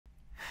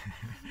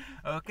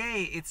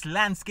Okay, it's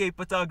landscape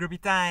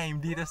photography time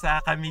dito sa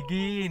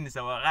Camiguin.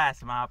 Sa wakas,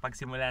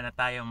 makapagsimula na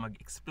tayo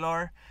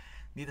mag-explore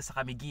dito sa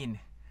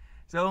Camiguin.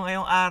 So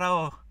ngayong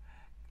araw,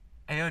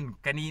 ayun,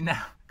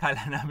 kanina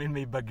kala namin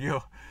may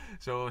bagyo.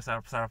 So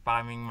sarap-sarap pa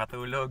kaming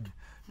matulog.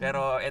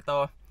 Pero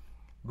ito,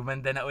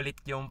 gumanda na ulit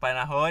yung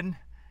panahon.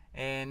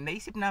 And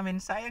naisip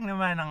namin, sayang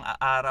naman ang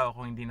araw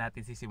kung hindi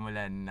natin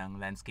sisimulan ng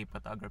landscape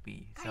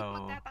photography.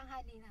 So,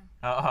 magtatanghali na.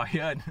 Oo,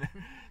 yun.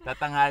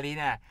 Tatanghali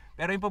na.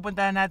 Pero yung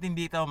pupuntahan natin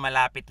dito,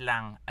 malapit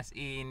lang. As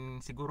in,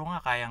 siguro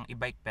nga kayang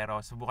i-bike,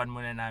 pero subukan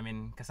muna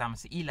namin kasama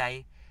si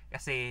Eli.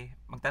 Kasi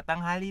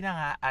magtatanghali na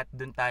nga at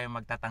dun tayo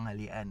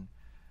magtatanghalian.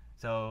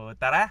 So,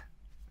 tara!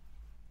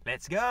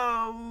 Let's go!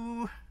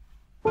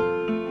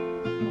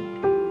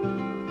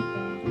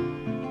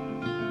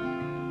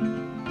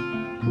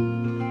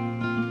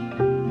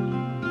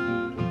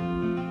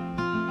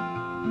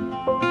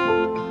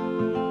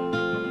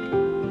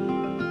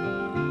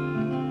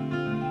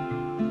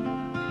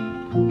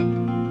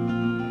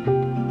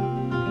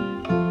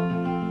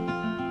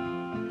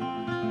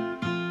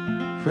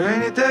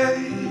 Rainy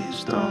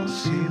days don't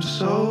seem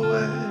so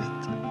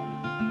wet.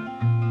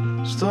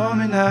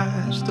 Stormy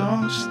nights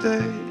don't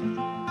stay.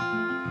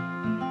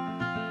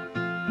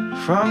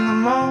 From the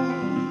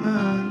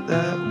moment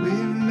that we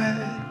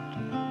met,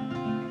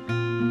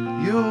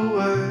 you were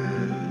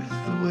worth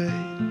the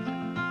wait.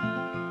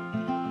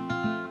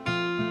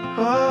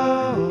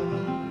 Oh,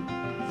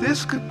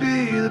 this could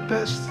be the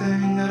best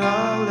thing that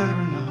I'll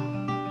ever know.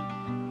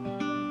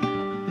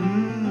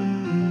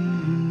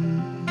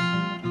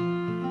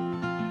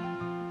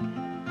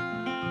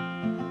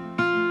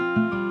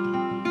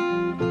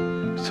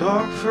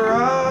 Talk for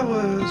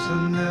hours,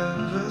 I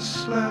never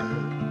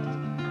slept.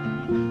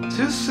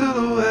 Two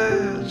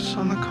silhouettes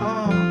on the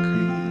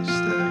concrete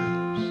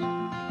steps.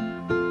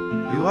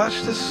 We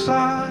watched the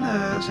sun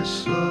as it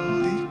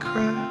slowly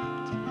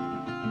crept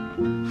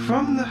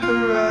from the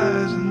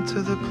horizon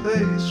to the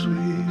place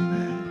we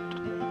met.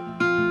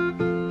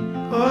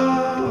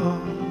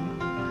 Oh,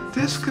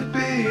 this could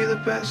be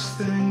the best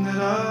thing that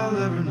I'll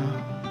ever know.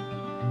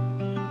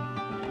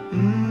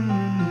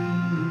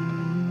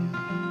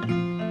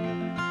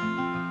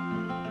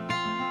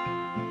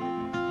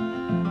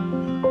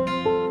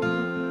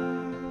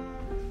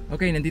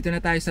 Okay, nandito na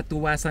tayo sa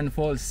Tuasan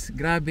Falls.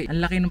 Grabe, ang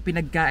laki ng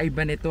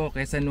pinagkaiba nito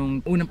kaysa nung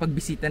unang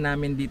pagbisita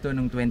namin dito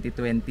nung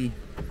 2020.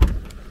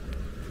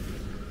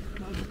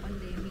 Bago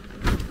pandemic.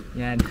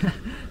 Yan.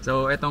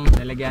 So, etong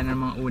lalagyan ng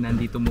mga unan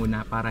dito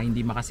muna para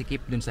hindi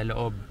makasikip dun sa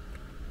loob.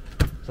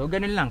 So,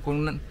 ganun lang.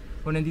 Kung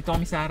nandito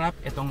kami sa harap,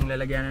 etong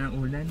lalagyan ng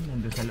unan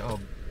nandun sa loob.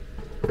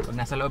 Pag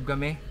nasa loob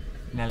kami,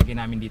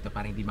 nilalagyan namin dito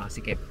para hindi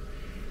makasikip.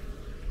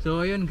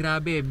 So, ayun,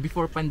 grabe.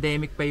 Before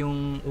pandemic pa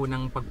yung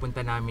unang pagpunta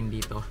namin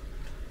dito.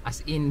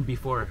 As in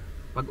before,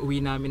 pag uwi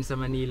namin sa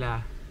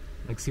Manila,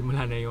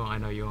 nagsimula na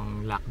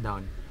yung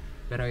lockdown.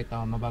 Pero ito,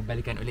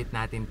 mababalikan ulit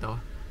natin to.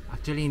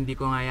 Actually, hindi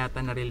ko nga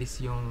yata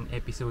na-release yung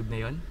episode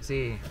na yon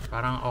kasi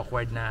parang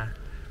awkward na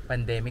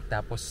pandemic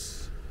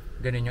tapos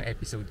ganun yung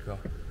episode ko.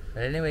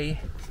 But anyway,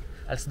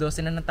 alas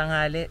 12 na ng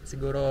tanghali.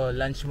 Siguro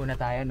lunch muna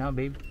tayo, no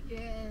babe?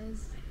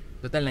 Yes.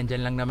 Total,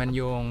 nandyan lang naman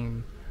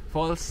yung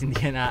falls, hindi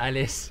ka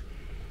naalis.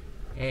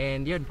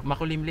 And yun,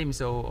 makulimlim,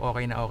 so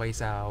okay na okay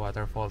sa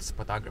waterfalls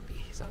photography.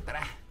 So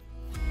tara!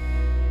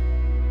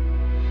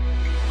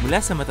 Mula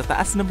sa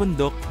matataas na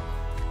bundok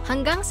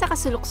Hanggang sa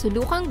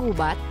kasulok-sulukang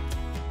gubat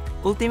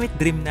ultimate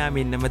dream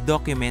namin na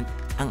ma-document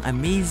ang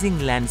amazing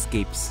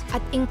landscapes.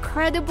 at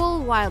incredible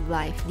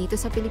wildlife dito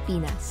sa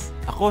Pilipinas.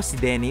 Ako si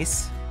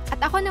Dennis, At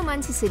ako naman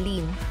si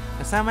Celine.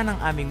 kasama ng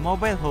aming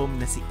mobile home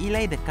na si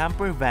Eli the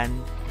Camper Van.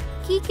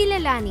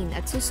 Kikilalanin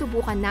at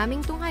susubukan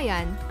naming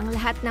tunghayan ang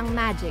lahat ng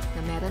magic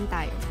na meron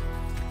tayo.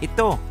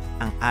 Ito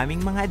ang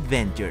aming mga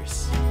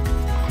adventures.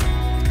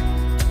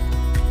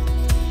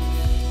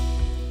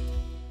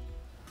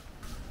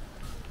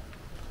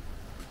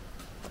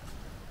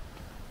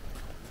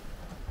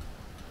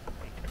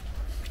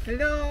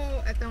 Hello!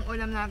 Itong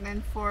ulam natin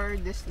for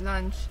this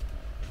lunch.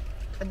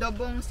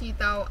 Adobong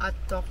sitaw at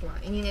tokwa.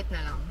 Ininit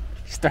na lang.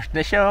 Start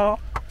na show!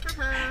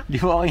 Di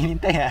mo ako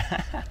hinintay ha.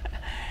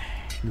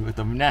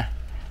 Gutom na.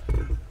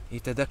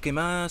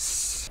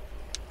 Itadakimasu.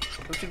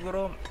 So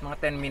siguro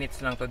mga 10 minutes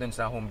lang to dun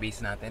sa home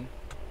base natin.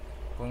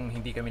 Kung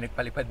hindi kami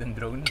nagpalipad ng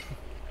drone.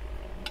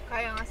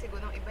 Kaya nga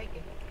siguro ng e-bike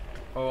eh.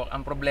 O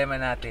ang problema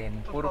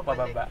natin, puro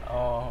Pabalik. pababa.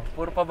 Oh,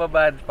 puro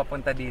pababa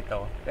papunta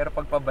dito. Pero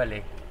pag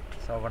pabalik,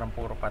 sobrang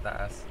puro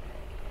pataas.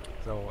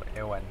 So,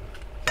 ewan.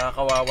 Saka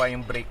kawawa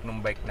yung brake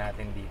ng bike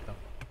natin dito.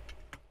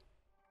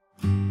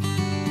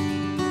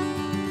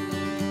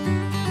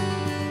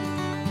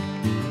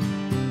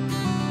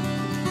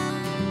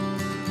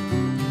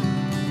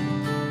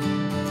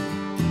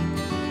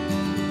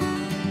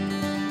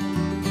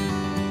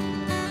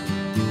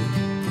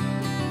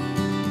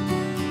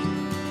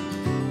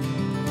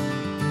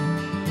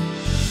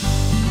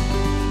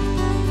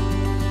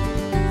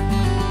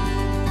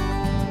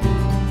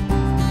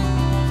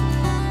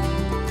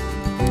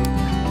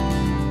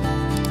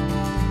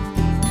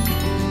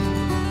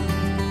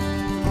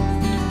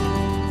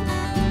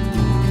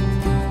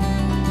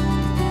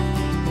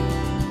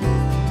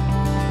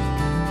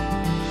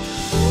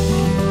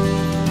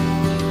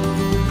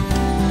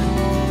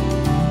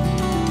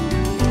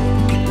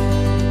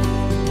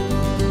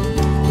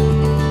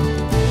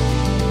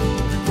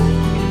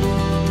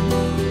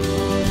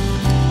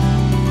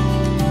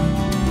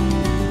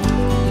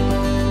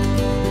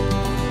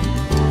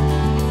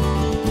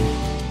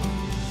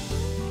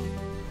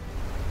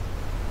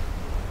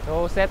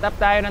 set up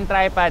tayo ng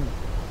tripod.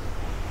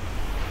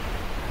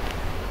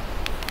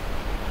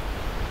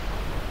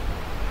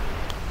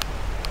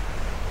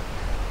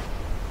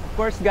 Of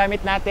course,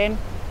 gamit natin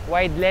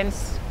wide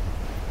lens.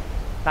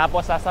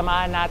 Tapos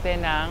sasamahan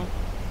natin ng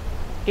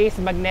case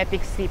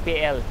magnetic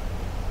CPL.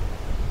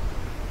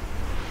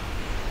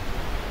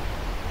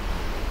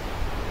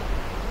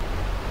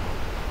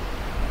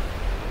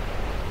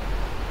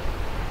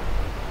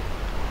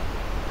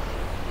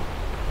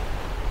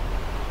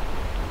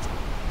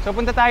 So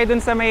punta tayo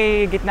dun sa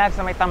may gitna,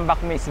 sa may tambak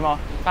mismo,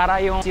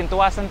 para yung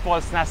Tuasan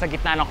Falls nasa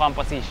gitna ng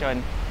composition.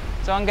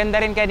 So ang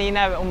ganda rin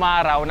kanina,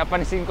 umaraw,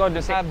 napansin ko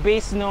dun sa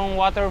base ng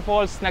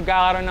waterfalls,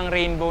 nagkakaroon ng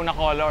rainbow na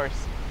colors.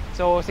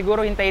 So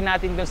siguro hintayin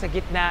natin dun sa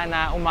gitna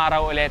na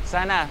umaraw ulit.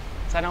 Sana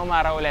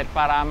umaraw ulit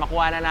para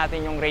makuha na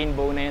natin yung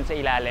rainbow na yun sa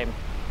ilalim.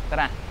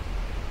 Tara!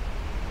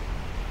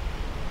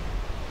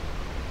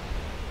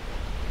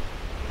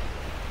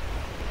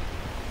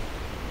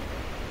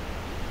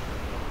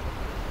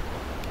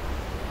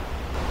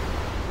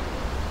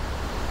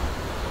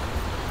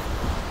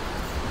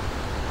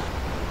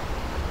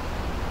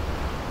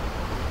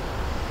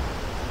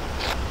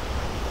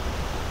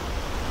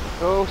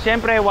 So,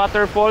 syempre,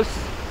 waterfalls,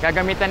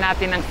 gagamitan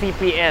natin ng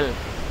CPL.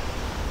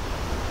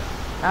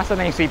 Nasaan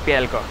na yung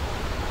CPL ko?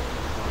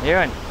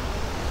 Yun.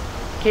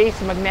 Case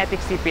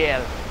magnetic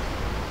CPL.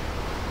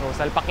 So,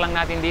 salpak lang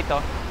natin dito.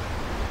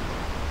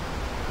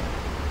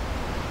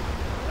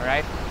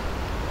 Alright.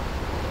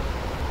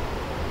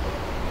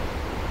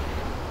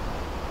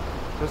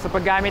 So, sa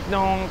paggamit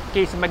ng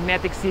case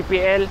magnetic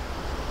CPL,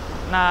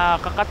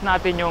 nakakat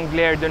natin yung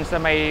glare dun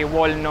sa may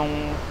wall ng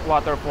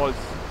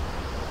waterfalls.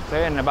 So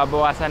yun,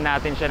 nababawasan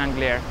natin siya ng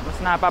glare. Mas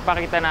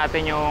napapakita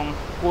natin yung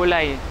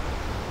kulay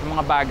ng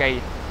mga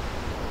bagay.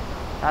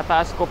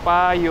 Tataas ko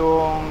pa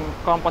yung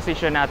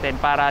composition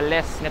natin para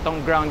less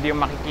nitong ground yung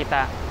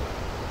makikita.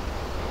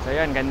 So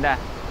yun,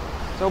 ganda.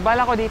 So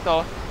bala ko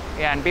dito,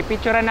 ayan,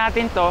 pipicturean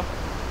natin to.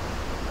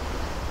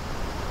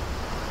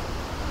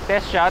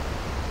 Test shot.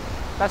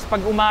 Tapos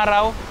pag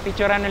umaraw,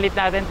 picturean ulit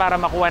natin para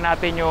makuha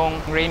natin yung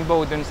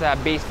rainbow dun sa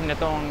base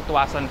nitong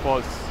Tuasan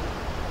Falls.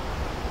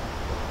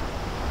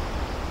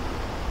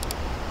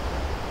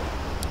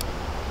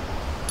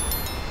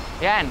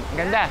 Yan,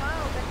 ganda.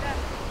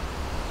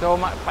 So,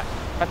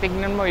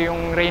 patignan mo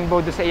yung rainbow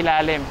doon sa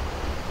ilalim.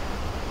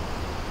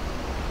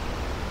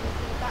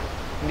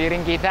 Hindi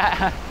rin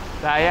kita.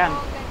 Sayang.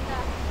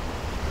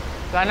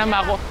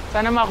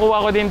 Sana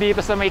makuha ko din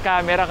dito sa may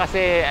camera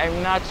kasi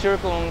I'm not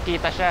sure kung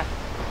kita siya.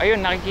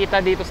 Ayun,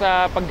 nakikita dito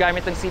sa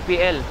paggamit ng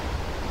CPL.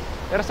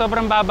 Pero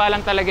sobrang baba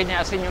lang talaga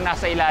niya, as in yung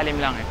nasa ilalim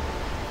lang eh.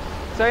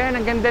 So, yan,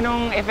 ang ganda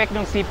nung effect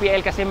ng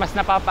CPL kasi mas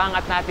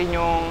napapaangat natin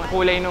yung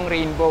kulay ng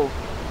rainbow.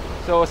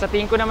 So sa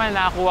tingin ko naman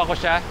nakakuha ko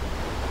siya.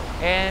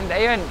 And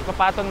ayun,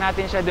 ipapatong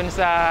natin siya dun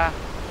sa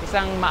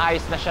isang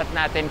maayos na shot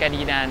natin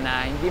kanina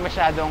na hindi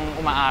masyadong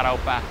umaaraw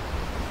pa.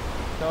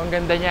 So ang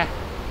ganda niya.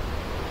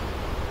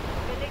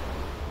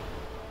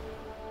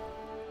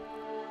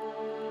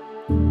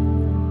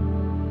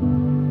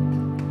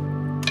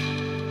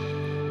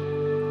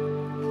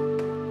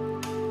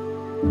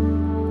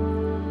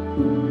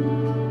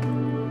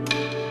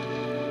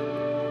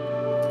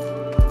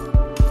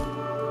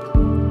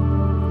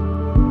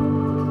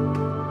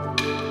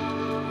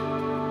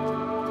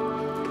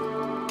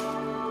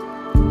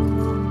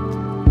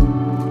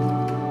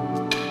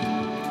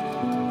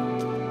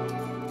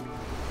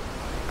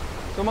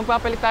 So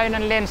magpapalit tayo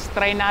ng lens,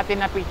 try natin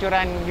na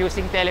picturean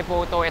using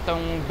telephoto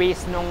itong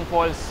base ng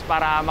falls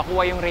para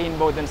makuha yung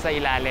rainbow dun sa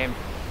ilalim.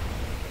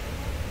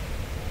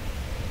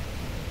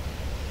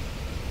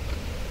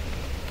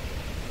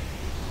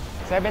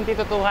 $70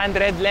 to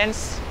 200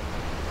 lens,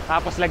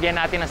 tapos lagyan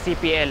natin ng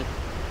CPL.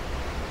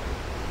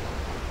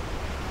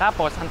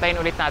 Tapos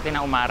hantayin ulit natin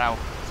na umaraw.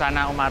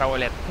 Sana umaraw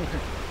ulit.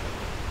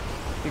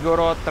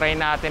 Siguro try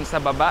natin sa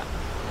baba.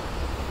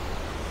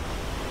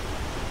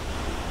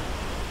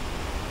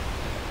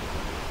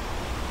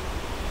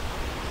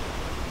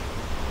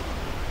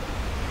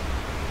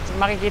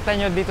 Makikita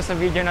nyo dito sa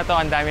video na to,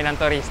 ang dami ng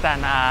turista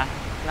na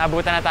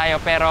naabutan na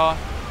tayo, pero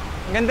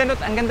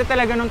ang ganda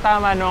talaga nung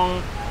tama nung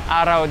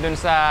araw dun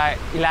sa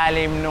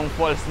ilalim nung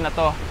falls na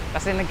to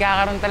kasi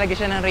nagkakaroon talaga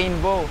siya ng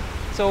rainbow.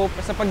 So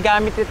sa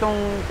paggamit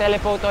itong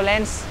telephoto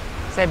lens,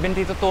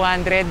 70 to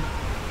 200,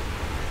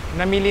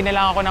 namili na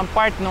lang ako ng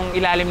part nung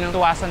ilalim ng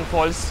Tuasan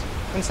Falls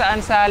kung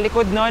saan sa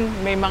likod nun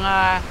may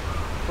mga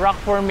rock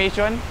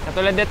formation,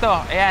 katulad nito.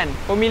 Ayan,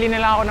 pumili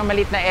na lang ako ng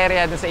maliit na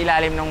area dun sa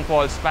ilalim ng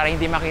falls para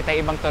hindi makita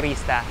ibang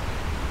turista.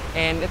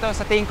 And ito,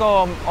 sa tingin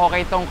ko,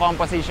 okay tong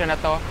composition na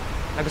to.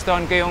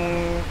 Nagustuhan ko yung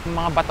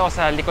mga bato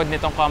sa likod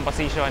nitong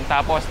composition.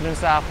 Tapos dun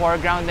sa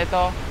foreground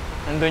nito,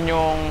 nandun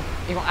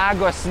yung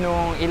agos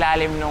nung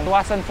ilalim ng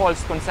Tuasan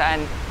Falls kung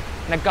saan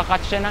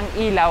nagka-cut siya ng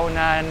ilaw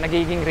na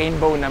nagiging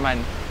rainbow naman.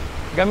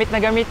 Gamit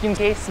na gamit yung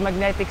case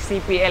magnetic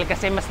CPL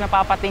kasi mas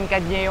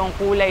napapatingkad niya yung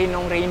kulay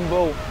ng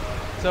rainbow.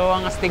 So,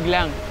 ang astig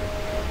lang.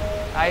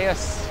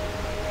 Ayos.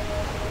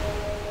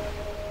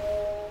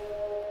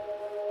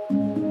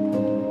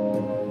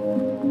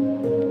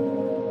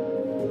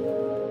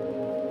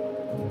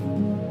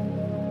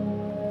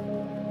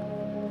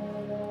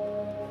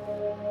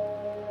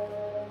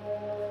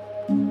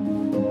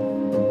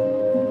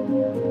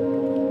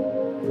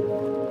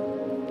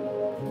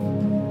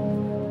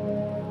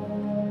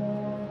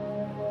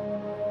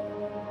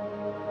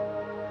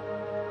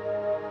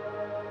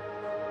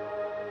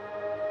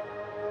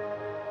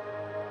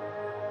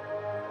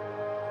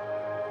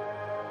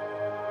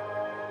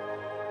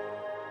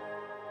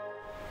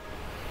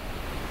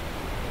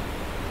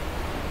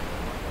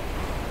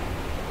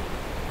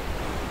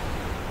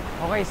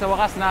 Okay, sa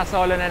wakas na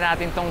solo na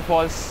natin tong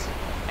falls.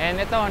 And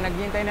ito,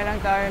 naghihintay na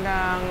lang tayo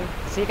ng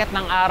sikat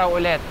ng araw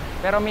ulit.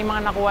 Pero may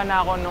mga nakuha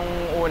na ako nung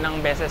unang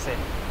beses eh.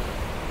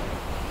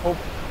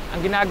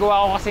 Ang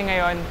ginagawa ko kasi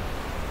ngayon,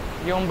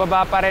 yung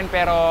baba pa rin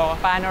pero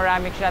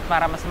panoramic shot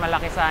para mas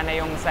malaki sana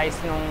yung size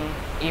nung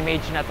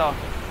image na to.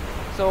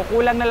 So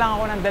kulang na lang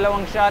ako ng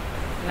 2 shot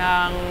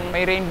ng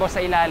may rainbow sa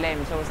ilalim.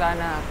 So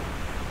sana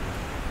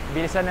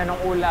bilisan na nung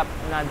ulap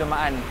na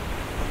dumaan.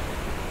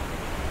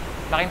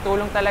 Laking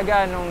tulong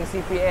talaga nung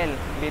CPL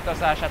dito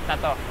sa shot na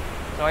to.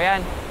 So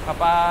ayan,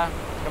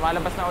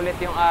 lumalabas na ulit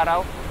yung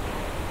araw.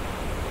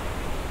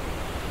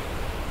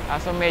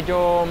 So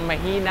medyo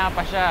mahina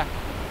pa siya.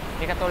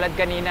 Hindi katulad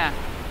kanina.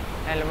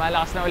 Ayan,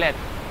 lumalakas na ulit.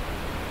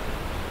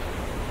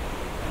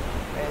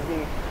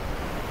 Ready.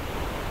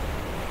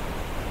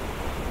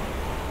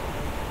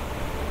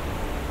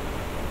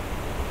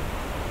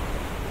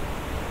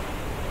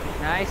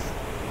 Nice.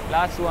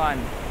 Last one.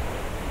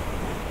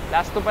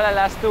 Last 2 pala,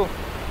 last 2.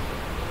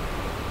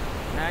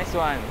 Nice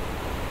one.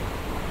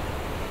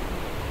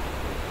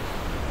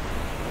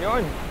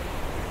 Yun.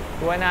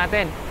 Kuha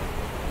natin.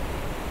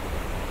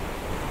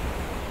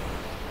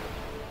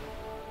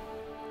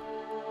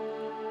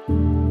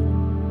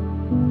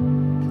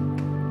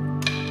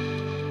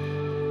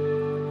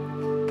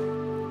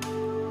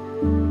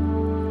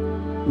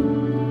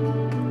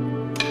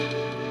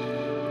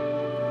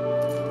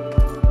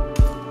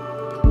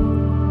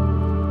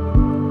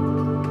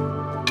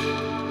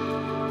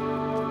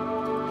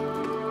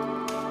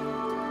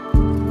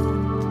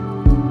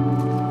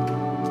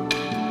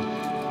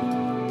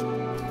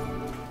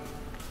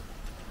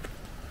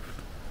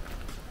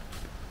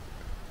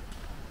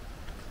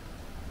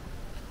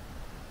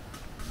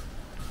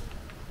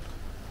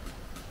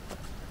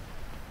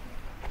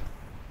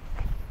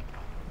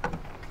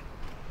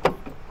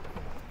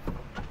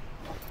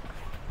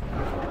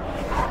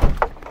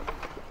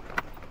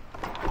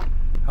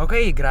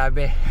 Okay,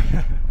 grabe.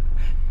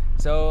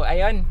 So,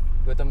 ayun.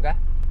 Gutom ka?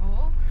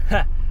 Oo.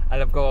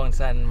 Alam ko kung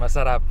saan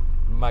masarap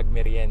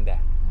magmerienda.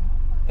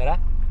 Tara?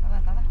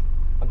 Tara.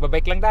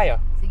 Magbabike lang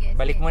tayo. Sige,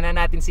 Balik sige. muna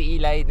natin si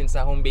Eli dun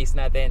sa home base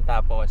natin.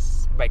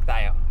 Tapos, bike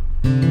tayo.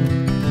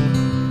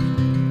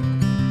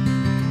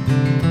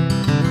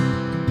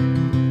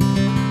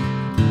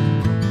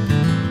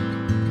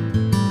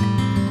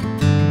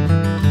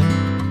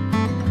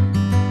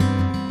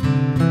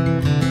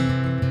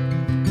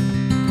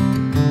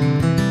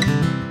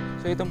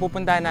 Itong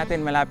pupuntahan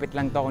natin, malapit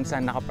lang to kung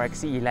saan nakapark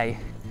si Eli.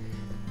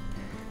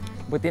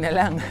 Buti na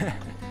lang.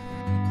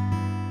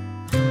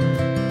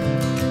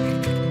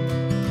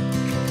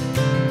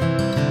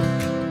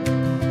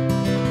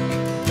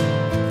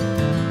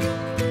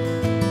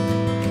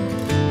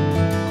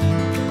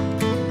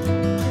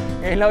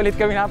 Ngayon na ulit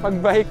kami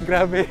nakapag-bike,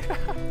 grabe.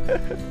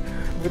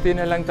 Buti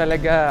na lang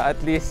talaga,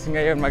 at least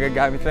ngayon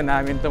magagamit na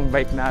namin tong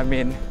bike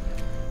namin.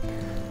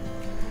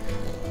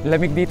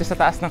 Lamig dito sa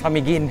taas ng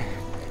Camiguin.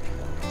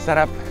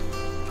 Sarap.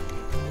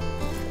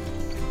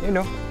 You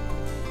know,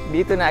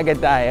 dito na agad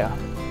tayo.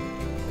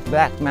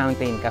 Black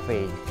Mountain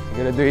Cafe.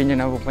 Siguraduhin nyo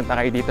na pupunta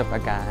kayo dito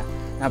pagka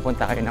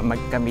napunta kayo ng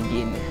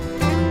Camiguin.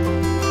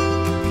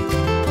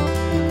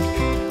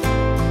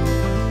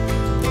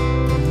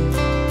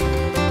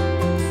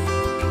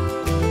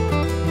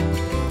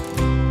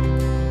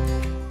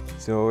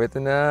 So, ito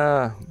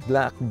na.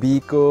 Black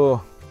Biko.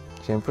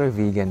 Siyempre,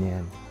 vegan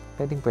yan.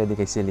 Pwede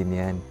kay Celine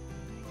yan.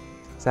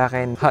 Sa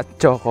akin, hot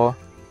choco.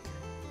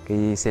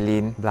 Kay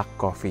Celine, black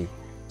coffee.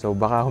 So,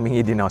 baka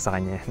humingi din ako sa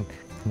kanya yan.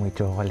 May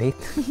chocolate.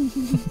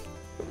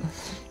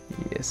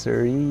 Yes,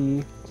 sirree.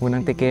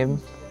 Unang tikim.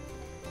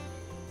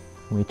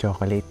 May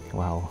chocolate.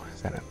 Wow,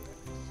 sarap.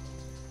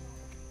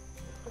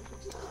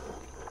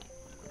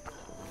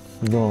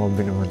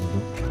 Grabe naman ito.